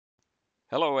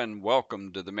Hello and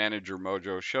welcome to the Manager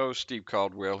Mojo Show. Steve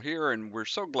Caldwell here, and we're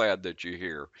so glad that you're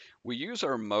here. We use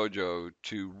our mojo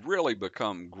to really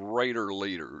become greater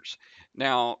leaders.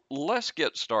 Now, let's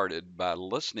get started by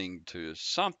listening to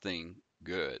something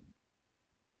good.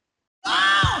 Oh,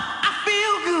 I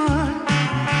feel good.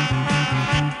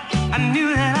 I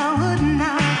knew that I would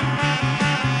not.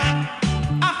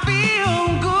 I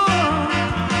feel good.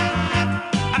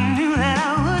 I knew that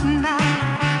I would not.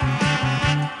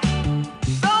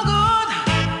 So good,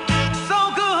 so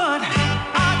good.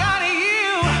 I got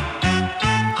you.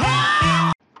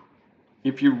 Oh!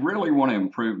 If you really want to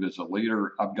improve as a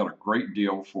leader, I've got a great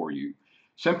deal for you.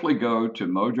 Simply go to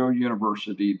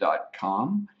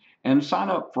mojouniversity.com and sign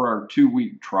up for our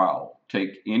 2-week trial.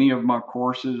 Take any of my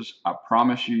courses. I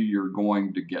promise you, you're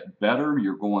going to get better.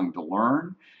 You're going to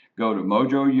learn. Go to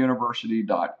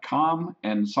mojouniversity.com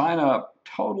and sign up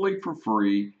totally for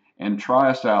free and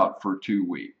try us out for 2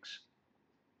 weeks.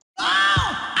 Oh,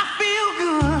 I feel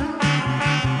good.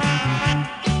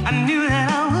 I knew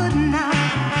that I would not.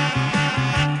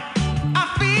 I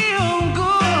feel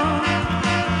good.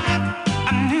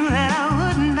 I knew that I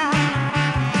would not.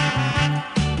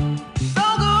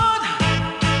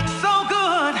 So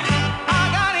good.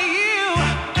 I got you.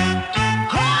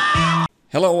 Oh!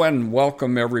 Hello and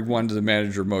welcome everyone to the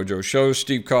Manager Mojo Show.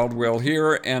 Steve Caldwell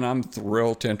here, and I'm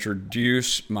thrilled to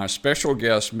introduce my special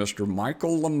guest, Mr.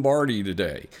 Michael Lombardi,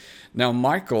 today. Now,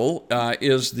 Michael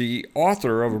is the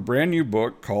author of a brand new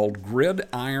book called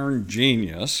Gridiron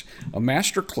Genius, a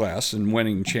masterclass in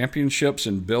winning championships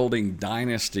and building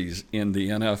dynasties in the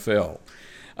NFL.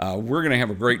 We're going to have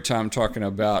a great time talking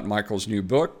about Michael's new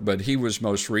book, but he was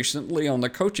most recently on the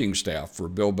coaching staff for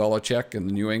Bill Belichick and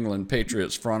the New England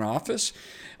Patriots front office.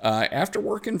 After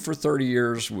working for 30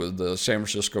 years with the San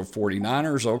Francisco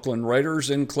 49ers, Oakland Raiders,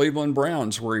 and Cleveland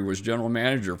Browns, where he was general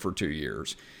manager for 2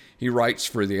 years. He writes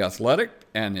for The Athletic,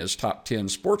 and his top 10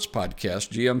 sports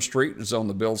podcast, GM Street, is on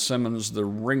the Bill Simmons The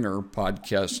Ringer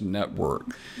podcast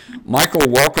network. Michael,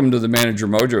 welcome to the Manager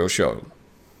Mojo Show.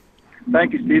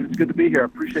 Thank you, Steve. It's good to be here. I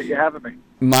appreciate you having me.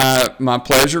 My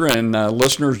pleasure, and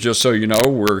listeners, just so you know,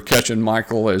 we're catching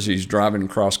Michael as he's driving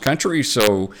cross country,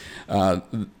 so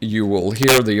you will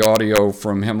hear the audio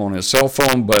from him on his cell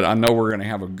phone, but I know we're going to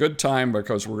have a good time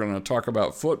because we're going to talk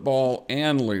about football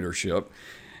and leadership,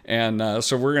 and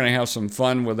so we're going to have some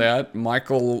fun with that.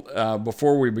 Michael,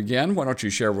 before we begin, why don't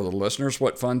you share with the listeners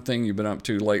what fun thing you've been up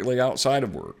to lately outside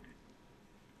of work?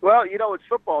 Well, it's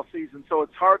football season, so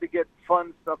it's hard to get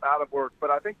fun stuff out of work. But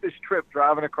I think this trip,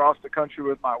 driving across the country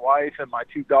with my wife and my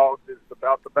 2 dogs, is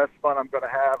about the best fun I'm going to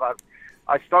have.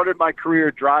 I started my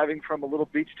career driving from a little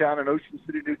beach town in Ocean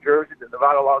City, New Jersey, to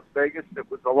Nevada, Las Vegas.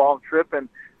 It was a long trip, and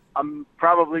I'm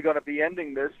probably going to be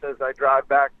ending this as I drive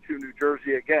back to New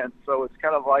Jersey again. So it's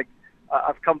kind of like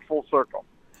I've come full circle.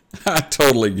 I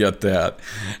totally get that.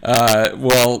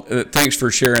 Thanks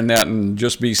for sharing that, and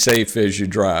just be safe as you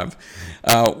drive.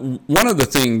 One of the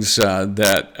things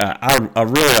that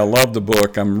I love the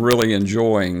book. I'm really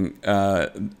enjoying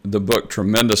the book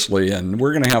tremendously, and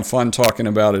we're going to have fun talking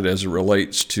about it as it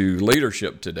relates to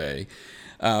leadership today.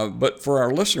 But for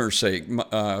our listeners' sake,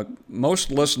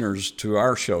 most listeners to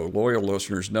our show, loyal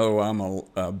listeners, know I'm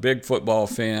a big football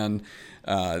fan.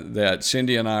 That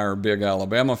Cindy and I are big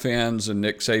Alabama fans and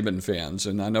Nick Saban fans,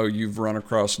 and I know you've run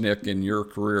across Nick in your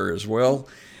career as well.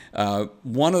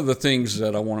 One of the things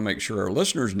that I want to make sure our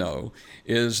listeners know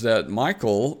is that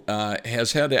Michael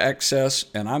has had access,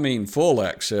 and I mean full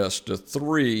access, to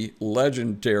 3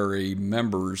 legendary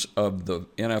members of the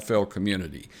NFL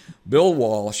community: Bill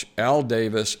Walsh, Al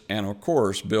Davis, and of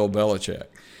course Bill Belichick.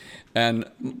 And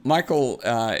Michael,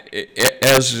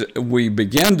 as we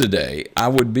begin today, I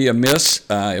would be amiss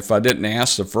if I didn't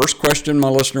ask the first question my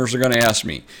listeners are going to ask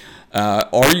me.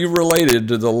 Are you related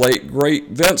to the late,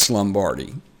 great Vince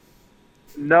Lombardi?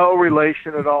 No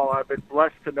relation at all. I've been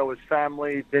blessed to know his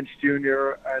family, Vince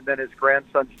Jr., and then his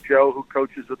grandsons, Joe, who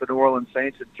coaches with the New Orleans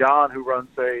Saints, and John, who runs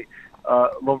the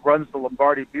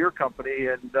Lombardi Beer Company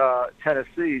in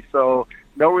Tennessee. So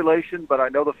no relation, but I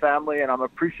know the family, and I'm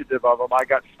appreciative of them. I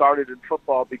got started in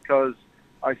football because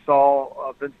I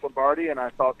saw Vince Lombardi, and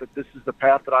I thought that this is the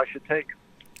path that I should take.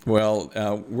 Well,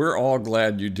 we're all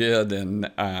glad you did,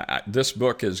 and this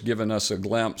book has given us a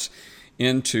glimpse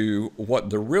into what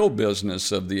the real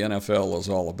business of the NFL is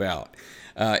all about.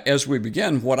 As we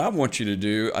begin, what I want you to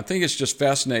do, I think it's just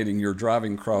fascinating you're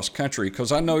driving cross country,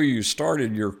 because I know you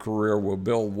started your career with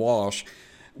Bill Walsh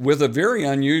with a very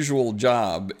unusual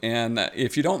job. And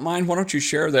if you don't mind, why don't you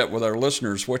share that with our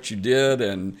listeners, what you did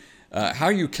and how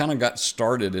you kind of got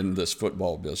started in this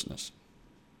football business?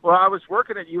 Well, I was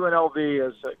working at UNLV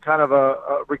as a kind of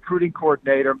a recruiting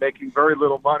coordinator, making very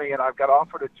little money, and I've got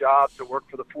offered a job to work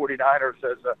for the 49ers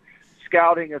as a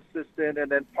scouting assistant,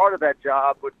 and then part of that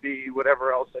job would be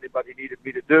whatever else anybody needed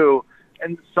me to do.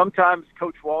 And sometimes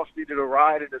Coach Walsh needed a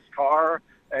ride in his car,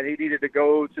 and he needed to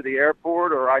go to the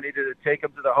airport, or I needed to take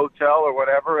him to the hotel or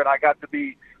whatever, and I got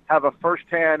to have a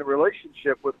firsthand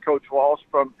relationship with Coach Walsh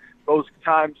from those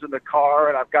times in the car,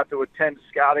 and I've got to attend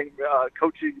scouting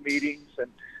coaching meetings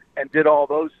and did all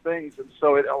those things. And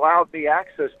so it allowed me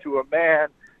access to a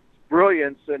man's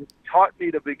brilliance and taught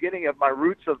me the beginning of my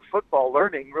roots of football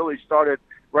learning really started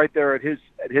right there at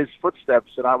his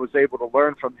footsteps. And I was able to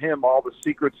learn from him all the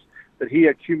secrets that he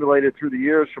accumulated through the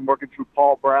years from working with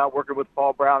Paul Brown,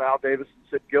 Al Davis, and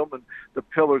Sid Gilman, the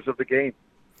pillars of the game.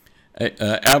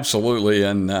 Absolutely.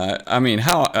 And I mean,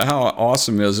 how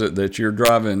awesome is it that you're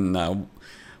driving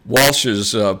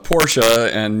Walsh's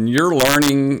Porsche, and you're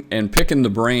learning and picking the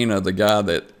brain of the guy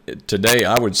that today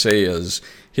I would say is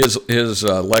his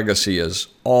legacy is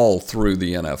all through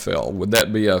the NFL. Would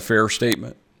that be a fair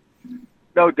statement?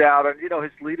 No doubt. And,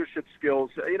 his leadership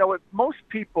skills, what most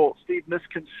people, Steve,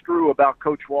 misconstrue about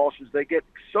Coach Walsh is they get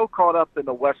so caught up in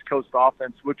the West Coast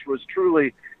offense, which was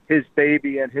truly his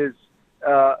baby and his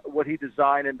what he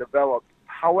designed and developed.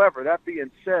 However, that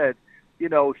being said,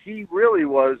 he really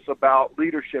was about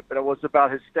leadership, and it was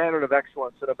about his standard of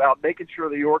excellence and about making sure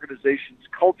the organization's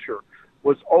culture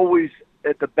was always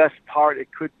at the best part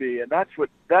it could be. And that's what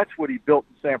he built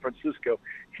in San Francisco.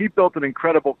 He built an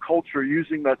incredible culture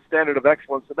using that standard of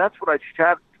excellence, and that's what I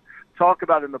talk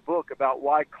about in the book, about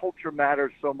why culture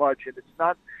matters so much. And it's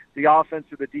not the offense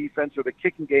or the defense or the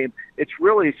kicking game. It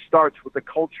really starts with the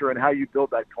culture and how you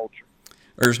build that culture.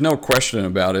 There's no question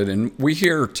about it. And we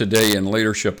hear today in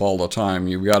leadership all the time,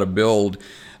 you've got to build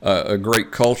a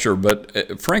great culture.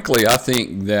 But frankly, I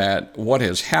think that what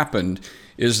has happened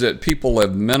is that people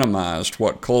have minimized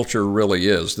what culture really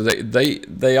is.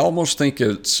 They almost think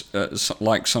it's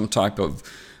like some type of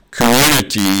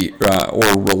community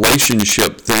or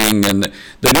relationship thing, and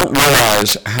they don't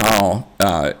realize how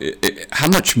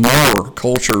much more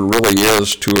culture really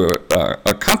is to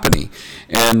a company.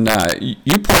 And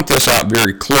you point this out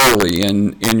very clearly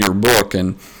in your book.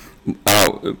 And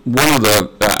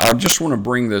I just want to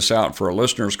bring this out for our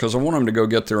listeners because I want them to go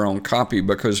get their own copy,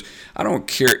 because I don't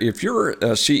care if you're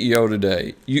a CEO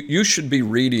today, you should be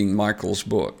reading Michael's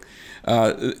book,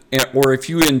 or if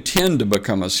you intend to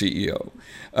become a CEO.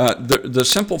 The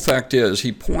simple fact is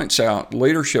he points out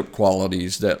leadership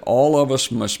qualities that all of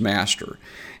us must master.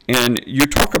 And you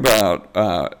talk about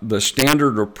the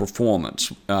standard of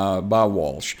performance by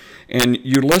Walsh, and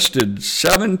you listed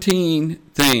 17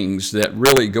 things that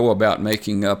really go about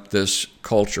making up this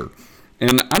culture.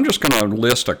 And I'm just going to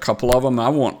list a couple of them. I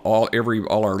want all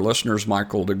our listeners,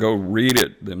 Michael, to go read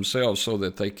it themselves so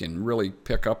that they can really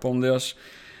pick up on this.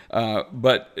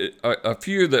 But a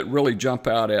few that really jump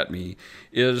out at me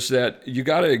is that you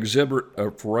got to exhibit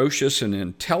a ferocious and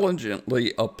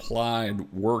intelligently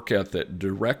applied work ethic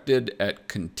directed at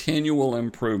continual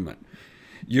improvement.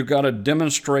 You got to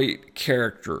demonstrate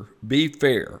character, be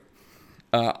fair,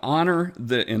 honor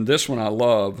and this one I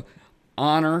love,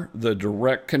 honor the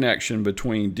direct connection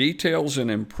between details and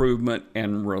improvement,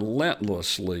 and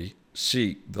relentlessly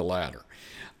seek the latter.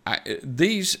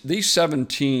 These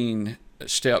 17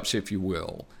 steps, if you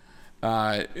will,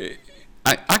 I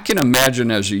can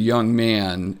imagine as a young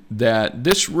man that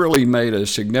this really made a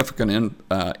significant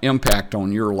impact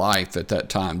on your life at that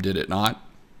time, did it not?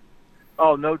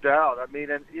 Oh, no doubt. I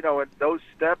mean, and those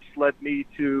steps led me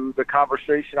to the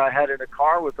conversation I had in a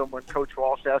car with him when Coach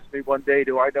Walsh asked me one day,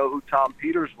 do I know who Tom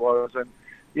Peters was? And,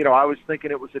 I was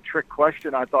thinking it was a trick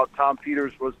question. I thought Tom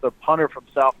Peters was the punter from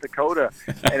South Dakota,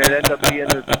 and it ended up being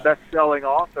the best-selling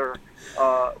author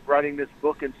writing this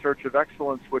book, In Search of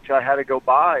Excellence, which I had to go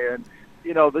buy. And,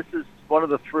 this is one of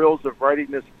the thrills of writing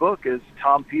this book is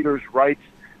Tom Peters writes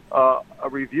a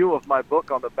review of my book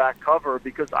on the back cover,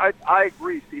 because I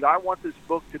agree, Steve. I want this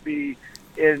book to be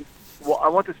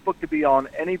on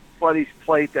anybody's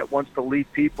plate that wants to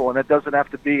lead people, and it doesn't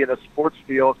have to be in a sports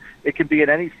field. It can be in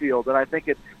any field. And I think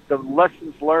the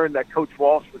lessons learned that Coach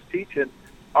Walsh was teaching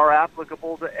are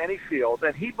applicable to any field.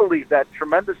 And he believed that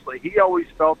tremendously. He always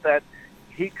felt that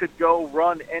he could go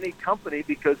run any company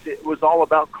because it was all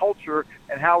about culture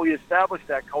and how he established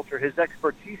that culture. His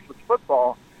expertise was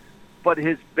football, but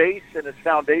his base and his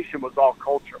foundation was all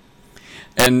culture.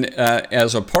 And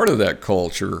as a part of that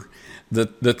culture,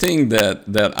 the thing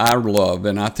that I love,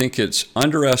 and I think it's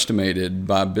underestimated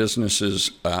by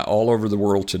businesses all over the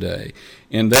world today,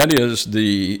 and that is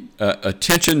the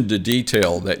attention to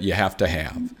detail that you have to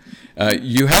have.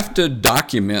 you have to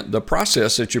document the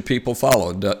process that your people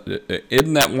follow.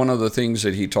 Isn't that one of the things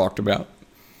that he talked about?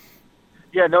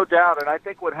 Yeah, no doubt. And I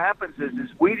think what happens is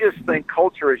we just think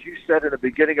culture, as you said in the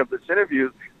beginning of this interview,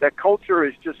 that culture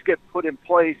is just get put in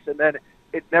place and then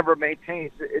it never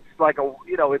maintains. It's like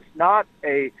it's not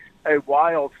a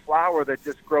wild flower that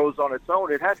just grows on its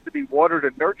own. It has to be watered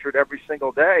and nurtured every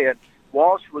single day. And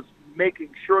Walsh was making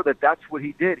sure that that's what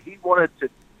he did. He wanted to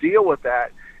deal with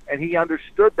that, and he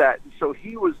understood that. And so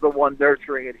he was the one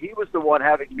nurturing it. He was the one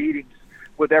having meetings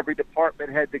with every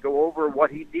department head to go over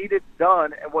what he needed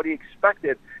done and what he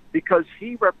expected, because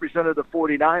he represented the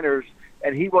 49ers,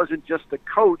 and he wasn't just the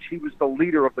coach, he was the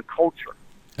leader of the culture.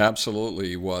 Absolutely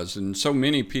he was. And so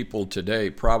many people today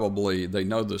probably, they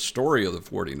know the story of the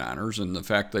 49ers and the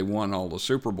fact they won all the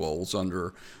Super Bowls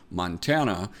under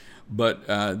Montana, but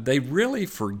they really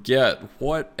forget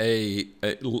what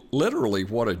literally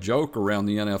what a joke around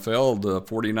the NFL the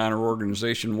 49er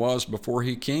organization was before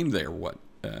he came there.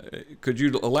 Could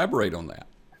you elaborate on that?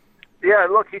 Yeah,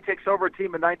 look, he takes over a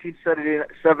team in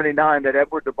 1979 that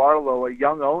Edward DeBartolo, a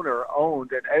young owner,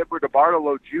 owned, and Edward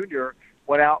DeBartolo Jr.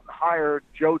 went out and hired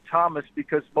Joe Thomas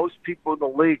because most people in the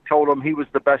league told him he was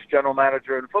the best general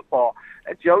manager in football.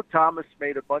 And Joe Thomas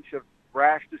made a bunch of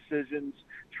rash decisions,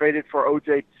 traded for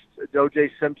O.J.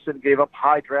 Simpson, gave up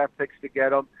high draft picks to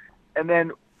get him. And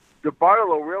then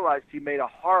DeBartolo realized he made a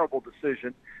horrible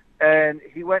decision, and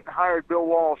he went and hired Bill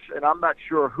Walsh. And I'm not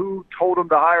sure who told him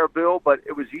to hire Bill, but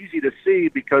it was easy to see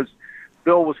because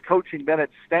Bill was coaching then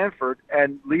at Stanford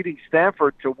and leading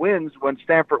Stanford to wins when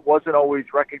Stanford wasn't always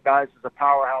recognized as a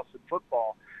powerhouse in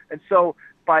football. And so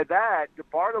by that,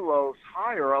 DeBartolo's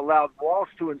hire allowed Walsh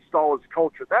to install his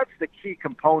culture. That's the key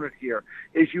component here,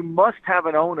 is you must have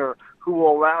an owner who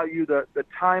will allow you the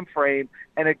time frame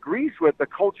and agrees with the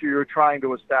culture you're trying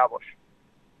to establish.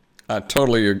 I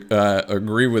totally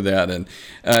agree with that.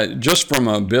 And just from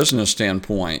a business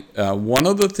standpoint, one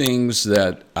of the things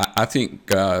that I think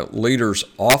leaders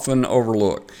often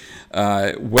overlook,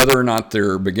 whether or not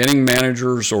they're beginning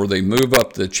managers or they move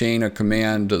up the chain of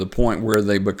command to the point where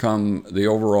they become the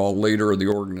overall leader of the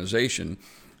organization,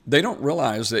 they don't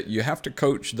realize that you have to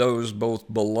coach those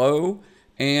both below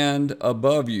and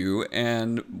above you.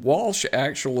 And Walsh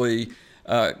actually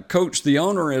coached the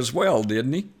owner as well,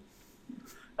 didn't he?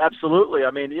 Absolutely.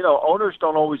 I mean, owners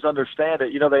don't always understand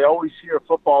it. They always hear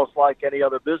football is like any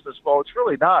other business. Well, it's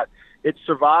really not. It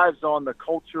survives on the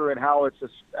culture and how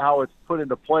it's put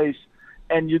into place.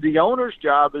 And the owner's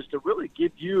job is to really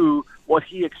give you what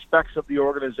he expects of the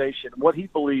organization, what he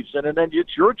believes in, and then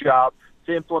it's your job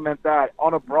to implement that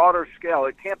on a broader scale.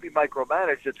 It can't be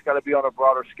micromanaged. It's got to be on a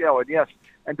broader scale. And yes,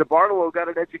 and DeBartolo got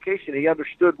an education. He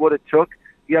understood what it took.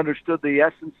 He understood the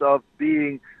essence of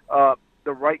being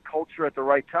the right culture at the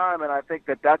right time, and I think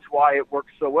that's why it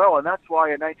works so well. And that's why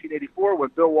in 1984, when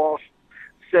Bill Walsh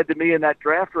said to me in that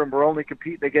draft room, we're only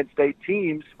competing against 8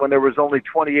 teams when there was only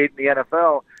 28 in the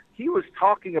NFL, he was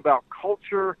talking about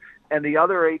culture and the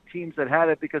other 8 teams that had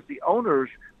it, because the owners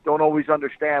don't always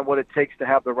understand what it takes to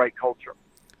have the right culture.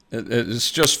 It's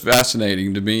just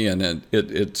fascinating to me, and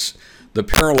it's the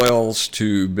parallels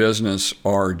to business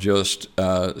are just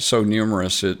so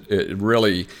numerous. It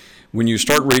really, when you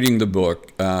start reading the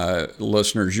book,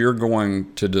 listeners, you're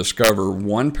going to discover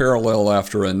one parallel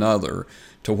after another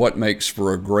to what makes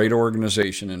for a great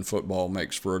organization in football,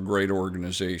 makes for a great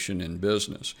organization in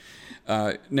business.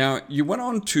 Now, you went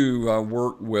on to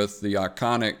work with the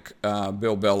iconic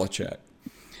Bill Belichick.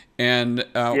 And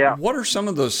what are some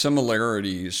of the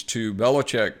similarities to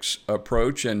Belichick's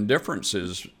approach and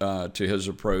differences to his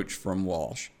approach from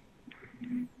Walsh?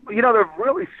 They're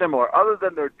really similar. Other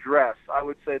than their dress, I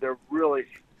would say they're really,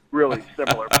 really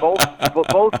similar.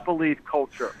 Both believe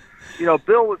culture.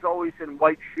 Bill was always in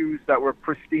white shoes that were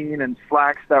pristine and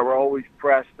slacks that were always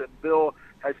pressed, and Bill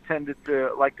has tended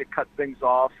to like to cut things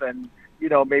off and,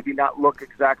 maybe not look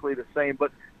exactly the same.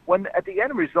 But when at the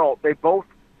end result, they both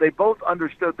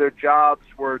understood their jobs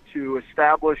were to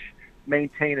establish,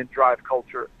 maintain, and drive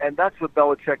culture. And that's what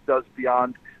Belichick does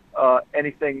beyond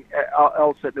anything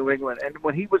else at New England. And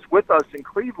when he was with us in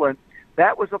Cleveland,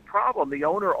 that was a problem. The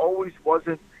owner always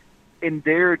wasn't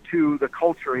endeared to the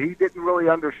culture. He didn't really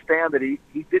understand it.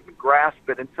 He didn't grasp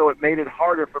it. And so it made it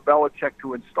harder for Belichick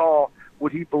to install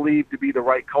what he believed to be the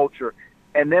right culture.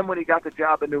 And then when he got the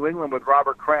job in New England with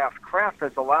Robert Kraft, Kraft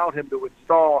has allowed him to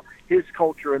install his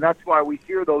culture. And that's why we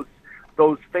hear those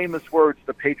famous words,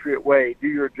 the Patriot way, do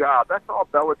your job. That's all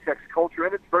Belichick's culture,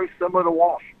 and it's very similar to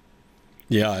Walsh.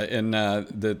 Yeah, and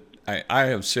I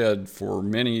have said for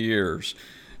many years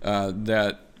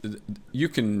that you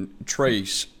can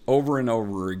trace over and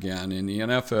over again in the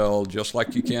NFL, just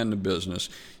like you can in business.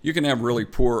 You can have really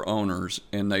poor owners,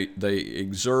 and they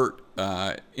exert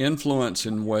influence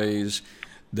in ways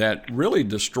that really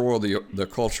destroy the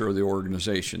culture of the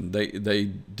organization. They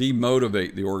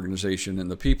demotivate the organization,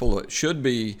 and the people that should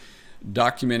be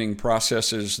documenting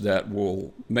processes that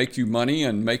will make you money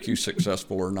and make you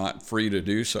successful are not free to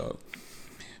do so.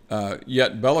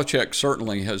 Yet Belichick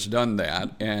certainly has done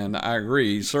that, and I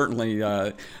agree. Certainly,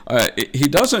 he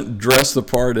doesn't dress the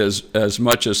part as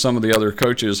much as some of the other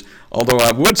coaches. Although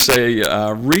I would say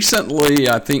recently,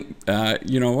 I think I've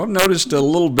noticed a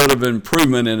little bit of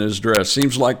improvement in his dress.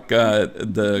 Seems like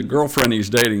the girlfriend he's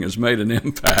dating has made an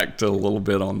impact a little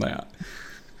bit on that.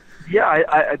 Yeah,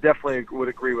 I definitely would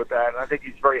agree with that, and I think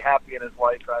he's very happy in his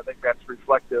life. I think that's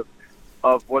reflective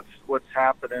of what's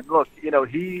happening. Look,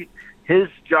 his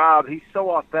job, he's so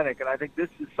authentic, and I think this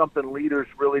is something leaders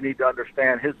really need to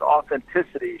understand. His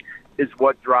authenticity is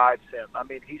what drives him. I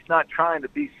mean, he's not trying to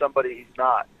be somebody he's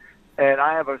not. And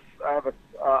I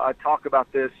talk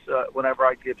about this whenever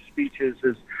I give speeches.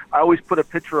 Is I always put a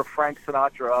picture of Frank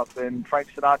Sinatra up, and Frank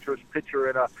Sinatra's picture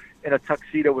in a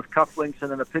tuxedo with cufflinks,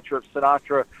 and then a picture of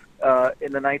Sinatra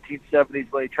in the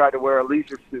 1970s when he tried to wear a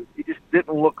leisure suit. He just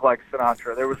didn't look like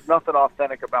Sinatra. There was nothing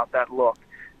authentic about that look.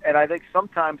 And I think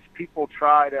sometimes people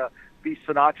try to be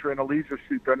Sinatra in a leisure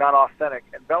suit. They're not authentic.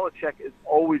 And Belichick is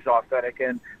always authentic.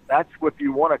 And that's what, if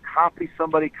you want to copy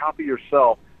somebody, copy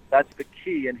yourself. That's the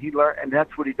key. And and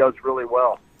that's what he does really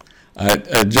well.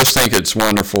 I just think it's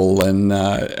wonderful. And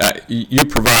you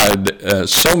provide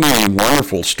so many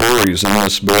wonderful stories in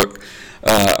this book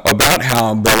about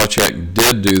how Belichick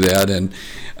did do that. And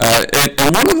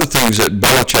one of the things that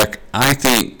Belichick, I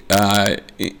think,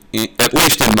 at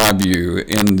least in my view,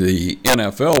 in the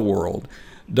NFL world,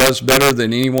 does better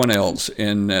than anyone else,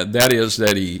 and that is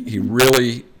that he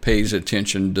really pays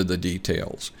attention to the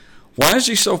details. Why is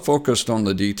he so focused on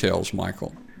the details,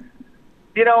 Michael?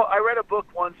 I read a book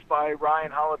once by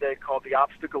Ryan Holiday called "The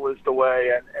Obstacle Is the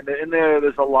Way," and in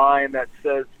there's a line that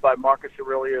says by Marcus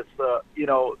Aurelius, the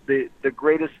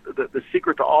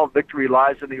secret to all victory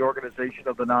lies in the organization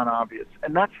of the non-obvious,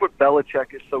 and that's what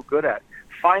Belichick is so good at: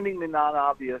 finding the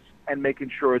non-obvious and making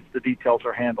sure the details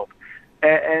are handled.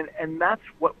 And that's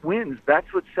what wins.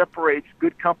 That's what separates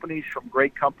good companies from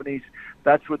great companies.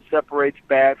 That's what separates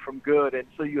bad from good. And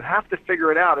so you have to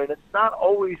figure it out. And it's not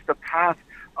always the path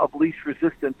of least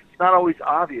resistance. It's not always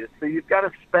obvious. So you've got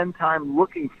to spend time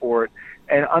looking for it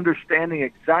and understanding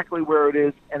exactly where it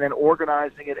is, and then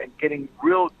organizing it and getting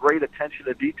real great attention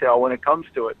to detail when it comes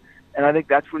to it. And I think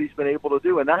that's what he's been able to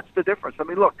do, and that's the difference. I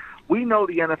mean, look, we know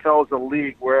the NFL is a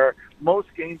league where most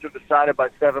games are decided by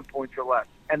 7 points or less,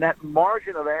 and that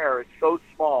margin of error is so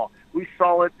small. We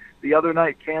saw it the other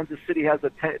night. Kansas City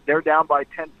they're down by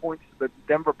 10 points. The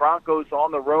Denver Broncos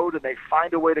on the road, and they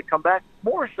find a way to come back,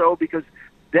 more so because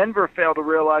Denver failed to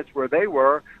realize where they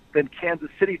were than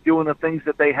Kansas City doing the things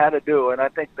that they had to do. And I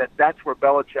think that's where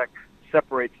Belichick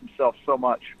separates himself so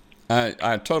much.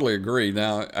 I totally agree.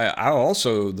 Now, I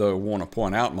also, though, want to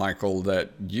point out, Michael,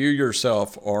 that you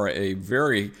yourself are a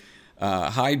very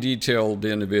high-detailed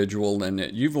individual, and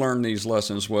that you've learned these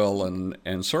lessons well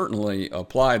and certainly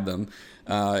applied them.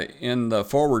 In the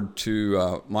foreword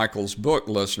to Michael's book,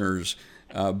 listeners,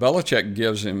 Belichick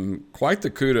gives him quite the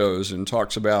kudos and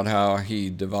talks about how he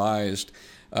devised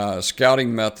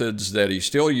scouting methods that he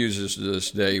still uses to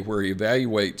this day, where he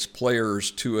evaluates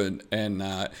players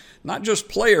and not just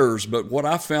players, but what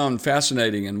I found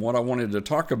fascinating and what I wanted to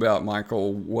talk about,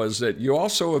 Michael, was that you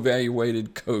also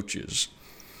evaluated coaches.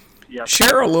 Yes.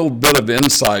 Share a little bit of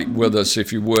insight with us,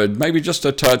 if you would, maybe just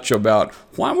a touch about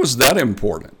why was that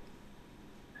important?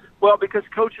 Well, because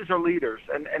coaches are leaders,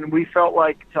 and we felt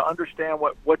like to understand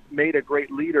what made a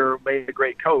great leader made a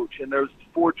great coach. And there's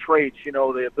 4 traits,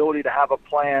 the ability to have a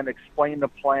plan, explain the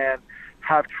plan,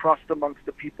 have trust amongst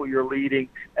the people you're leading,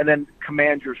 and then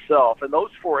command yourself. And those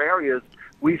 4 areas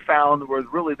we found were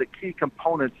really the key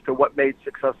components to what made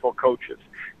successful coaches.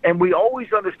 And we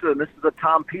always understood, and this is a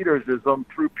Tom Peters-ism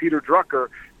through Peter Drucker,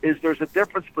 is there's a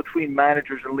difference between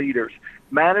managers and leaders.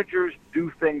 Managers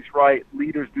do things right,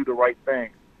 leaders do the right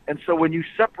thing. And so when you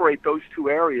separate those 2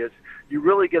 areas, you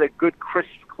really get a good, crisp,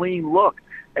 clean look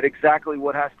at exactly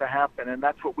what has to happen. And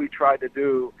that's what we tried to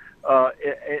do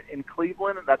in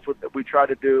Cleveland, and that's what we tried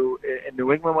to do in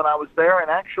New England when I was there. And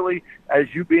actually,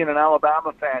 as you being an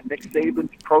Alabama fan, Nick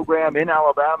Saban's program in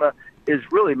Alabama is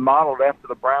really modeled after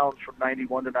the Browns from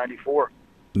 91 to 94.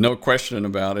 No question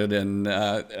about it. And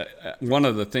one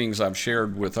of the things I've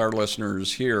shared with our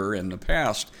listeners here in the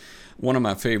past one of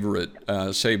my favorite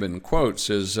Saban quotes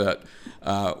is that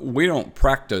we don't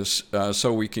practice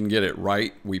so we can get it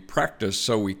right. We practice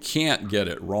so we can't get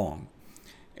it wrong.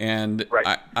 And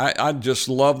Right. I just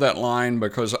love that line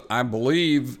because I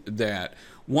believe that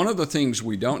one of the things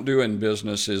we don't do in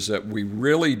business is that we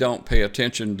really don't pay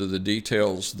attention to the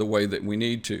details the way that we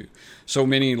need to. So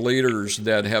many leaders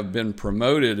that have been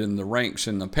promoted in the ranks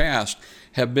in the past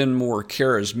have been more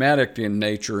charismatic in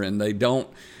nature, and they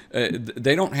don't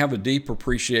have a deep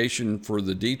appreciation for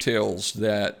the details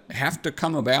that have to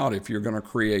come about if you're going to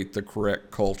create the correct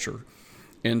culture.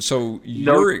 And so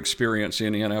your experience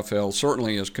in the NFL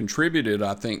certainly has contributed,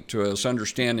 I think, to us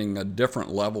understanding a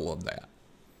different level of that.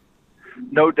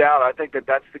 No doubt. I think that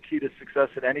that's the key to success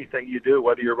in anything you do,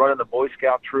 whether you're running the Boy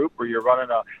Scout troop or you're running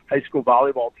a high school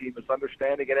volleyball team, is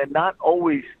understanding it and not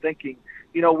always thinking.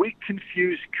 You know, we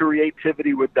confuse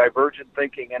creativity with divergent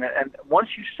thinking. And once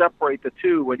you separate the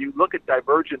two, when you look at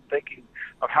divergent thinking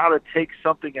of how to take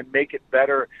something and make it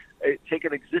better, take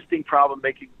an existing problem,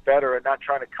 make it better, and not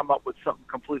trying to come up with something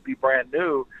completely brand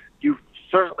new, you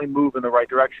certainly move in the right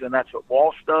direction. And that's what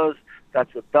Walsh does.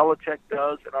 That's what Belichick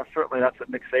does. And certainly that's what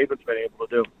Nick Saban's been able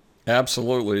to do.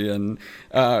 Absolutely. And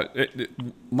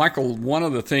Michael, one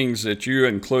of the things that you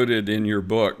included in your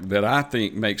book that I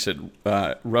think makes it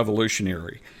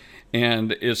revolutionary,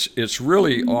 and it's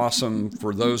really awesome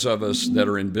for those of us that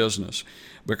are in business,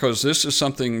 because this is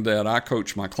something that I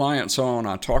coach my clients on.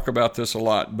 I talk about this a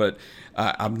lot, but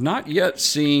I've not yet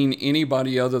seen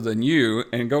anybody other than you,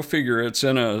 and go figure, it's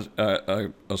in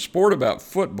a sport about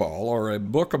football or a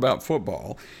book about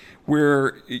football,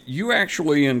 where you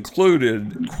actually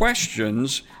included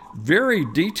questions, very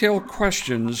detailed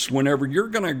questions, whenever you're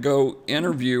going to go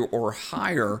interview or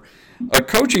hire a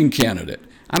coaching candidate.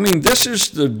 I mean, this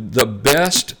is the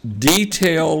best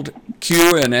detailed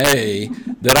Q&A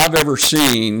that I've ever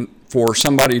seen for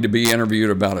somebody to be interviewed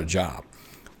about a job.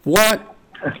 What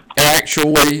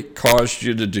actually caused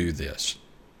you to do this?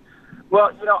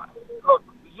 Well, look,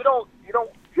 you don't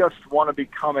just want to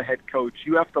become a head coach.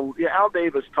 You have to. Al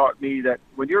Davis taught me that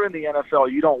when you're in the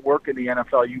NFL, you don't work in the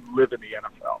NFL, you live in the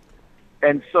NFL.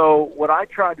 And so what I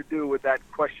tried to do with that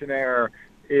questionnaire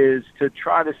is to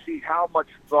try to see how much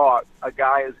thought a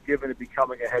guy has given to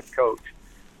becoming a head coach.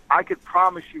 I could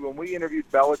promise you, when we interviewed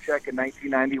Belichick in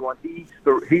 1991,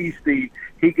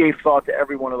 he gave thought to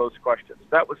every one of those questions.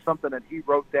 That was something that he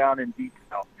wrote down in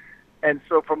detail. And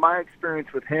so from my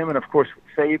experience with him, and of course with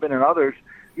Saban and others,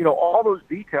 all those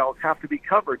details have to be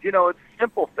covered. It's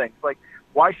simple things like,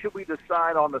 why should we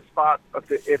decide on the spot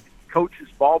if coaches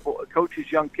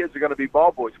young kids are going to be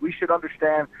ball boys? We should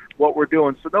understand what we're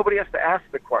doing, so nobody has to ask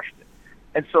the question.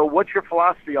 And so what's your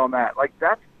philosophy on that? Like,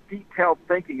 that's detailed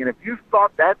thinking. And if you've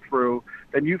thought that through,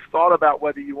 then you've thought about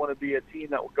whether you want to be a team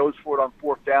that goes for it on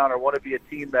fourth down or want to be a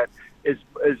team that is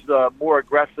more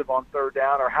aggressive on third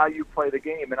down, or how you play the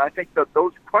game. And I think that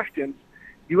those questions,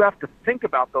 you have to think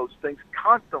about those things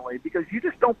constantly, because you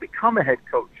just don't become a head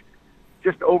coach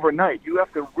just overnight. You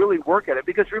have to really work at it,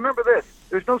 because remember this,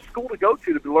 there's no school to go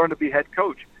to learn to be head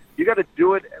coach. You got to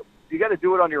do it. You got to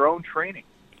do it on your own training.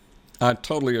 I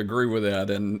totally agree with that.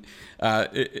 And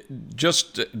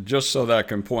just so that I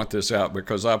can point this out,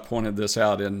 because I pointed this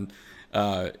out in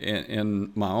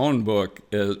my own book,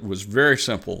 it was very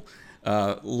simple.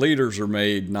 Leaders are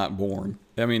made, not born.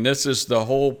 I mean, this is the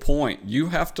whole point. You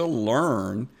have to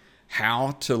learn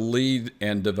how to lead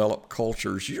and develop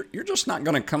cultures. You're just not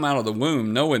going to come out of the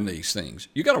womb knowing these things.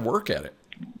 You got to work at it.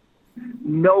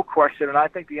 No question. And I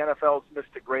think the NFL's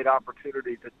missed a great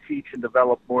opportunity to teach and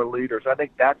develop more leaders. I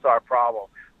think that's our problem.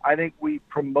 I think we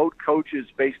promote coaches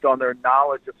based on their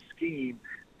knowledge of scheme,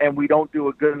 and we don't do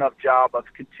a good enough job of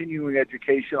continuing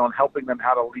education on helping them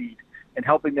how to lead and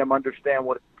helping them understand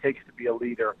what it takes to be a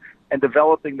leader and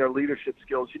developing their leadership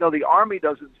skills. The Army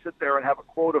doesn't sit there and have a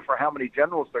quota for how many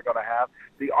generals they're going to have.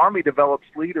 The Army develops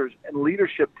leaders, and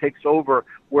leadership takes over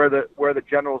where the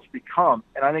generals become.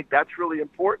 And I think that's really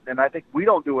important. And I think we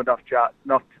don't do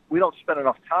we don't spend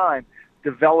enough time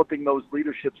developing those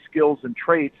leadership skills and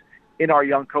traits in our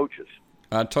young coaches.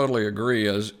 I totally agree.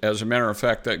 As a matter of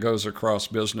fact, that goes across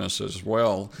business as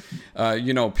well.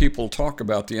 People talk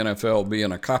about the NFL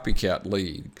being a copycat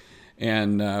league,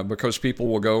 and because people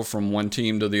will go from one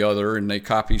team to the other and they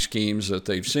copy schemes that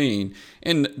they've seen.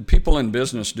 And people in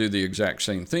business do the exact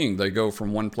same thing. They go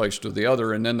from one place to the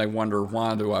other, and then they wonder,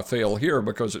 why do I fail here?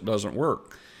 Because it doesn't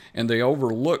work. And they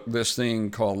overlook this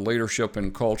thing called leadership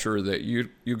and culture that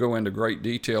you go into great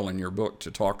detail in your book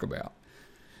to talk about.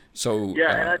 So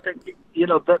yeah, and I think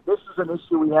that this is an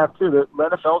issue we have too. The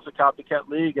NFL is a copycat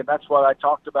league, and that's why I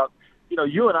talked about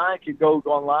you and I could go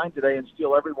online today and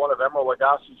steal every one of Emeril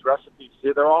Lagasse's recipes.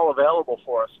 They're all available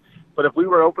for us. But if we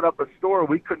were to open up a store,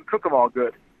 we couldn't cook them all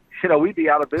good. We'd be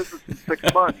out of business in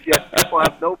 6 months. Yet people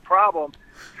have no problem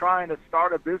trying to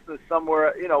start a business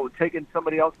somewhere, taking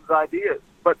somebody else's ideas.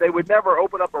 But they would never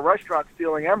open up a restaurant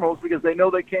stealing Emeril's because they know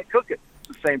they can't cook it.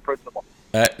 It's the same principle.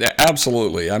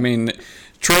 Absolutely. I mean,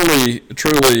 truly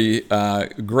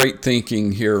great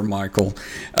thinking here, Michael.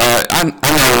 I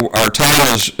know our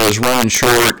time is running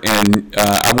short, and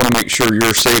I want to make sure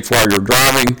you're safe while you're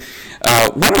driving.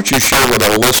 Why don't you share with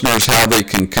our listeners how they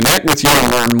can connect with you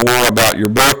and learn more about your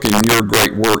book and your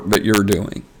great work that you're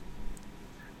doing?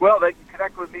 Well, they can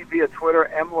connect with me via Twitter,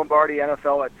 M. Lombardi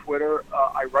NFL at Twitter.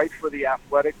 I write for The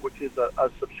Athletic, which is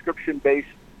a subscription-based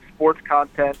sports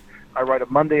content. I write a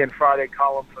Monday and Friday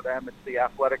column for them. It's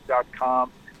theathletic.com.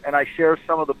 And I share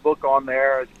some of the book on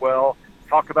there as well,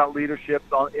 talk about leadership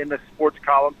in the sports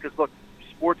column, because, look,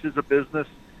 sports is a business.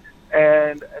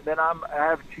 And then I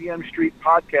have TM Street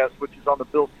Podcast, which is on the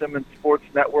Bill Simmons Sports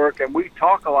Network, and we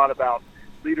talk a lot about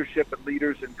leadership and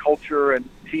leaders and culture and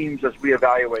teams as we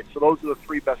evaluate. So those are the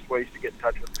three best ways to get in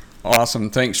touch with me. Awesome.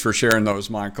 Thanks for sharing those,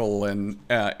 Michael. And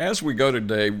as we go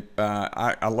today,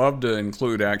 I love to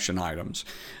include action items.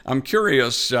 I'm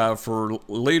curious, for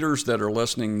leaders that are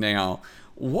listening now,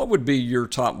 what would be your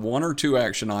top 1 or 2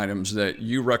 action items that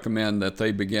you recommend that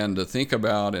they begin to think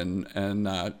about and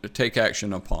take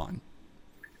action upon?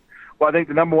 Well, I think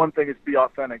the number one thing is be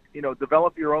authentic.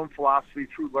 Develop your own philosophy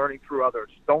through learning through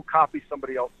others. Don't copy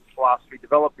somebody else's philosophy.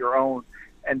 Develop your own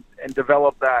and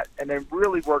develop that. And then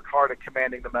really work hard at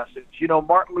commanding the message.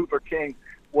 Martin Luther King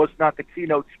was not the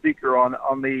keynote speaker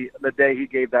on the day he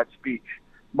gave that speech.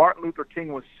 Martin Luther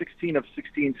King was 16 of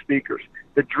 16 speakers.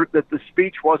 The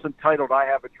speech wasn't titled "I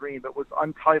Have a Dream." It was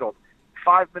untitled.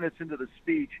 5 minutes into the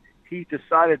speech, he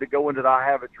decided to go into the "I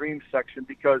Have a Dream" section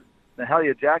because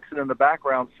Mahalia Jackson in the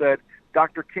background said,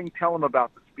 "Dr. King, tell him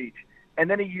about the speech." And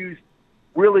then he used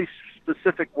really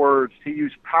specific words. He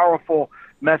used powerful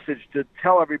message to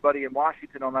tell everybody in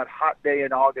Washington on that hot day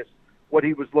in August what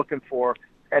he was looking for,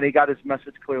 and he got his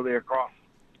message clearly across.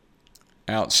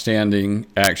 Outstanding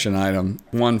action item,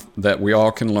 one that we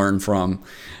all can learn from.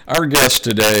 Our guest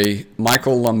today,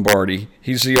 Michael Lombardi.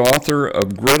 He's the author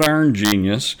of Gridiron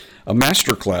Genius, a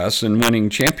masterclass in winning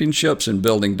championships and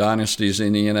building dynasties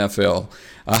in the NFL.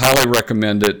 I highly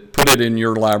recommend it. Put it in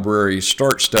your library,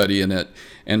 start studying it,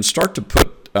 and start to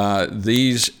put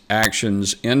these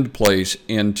actions in place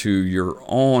into your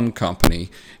own company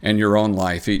and your own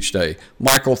life each day.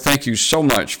 Michael, thank you so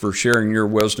much for sharing your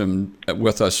wisdom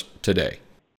with us today.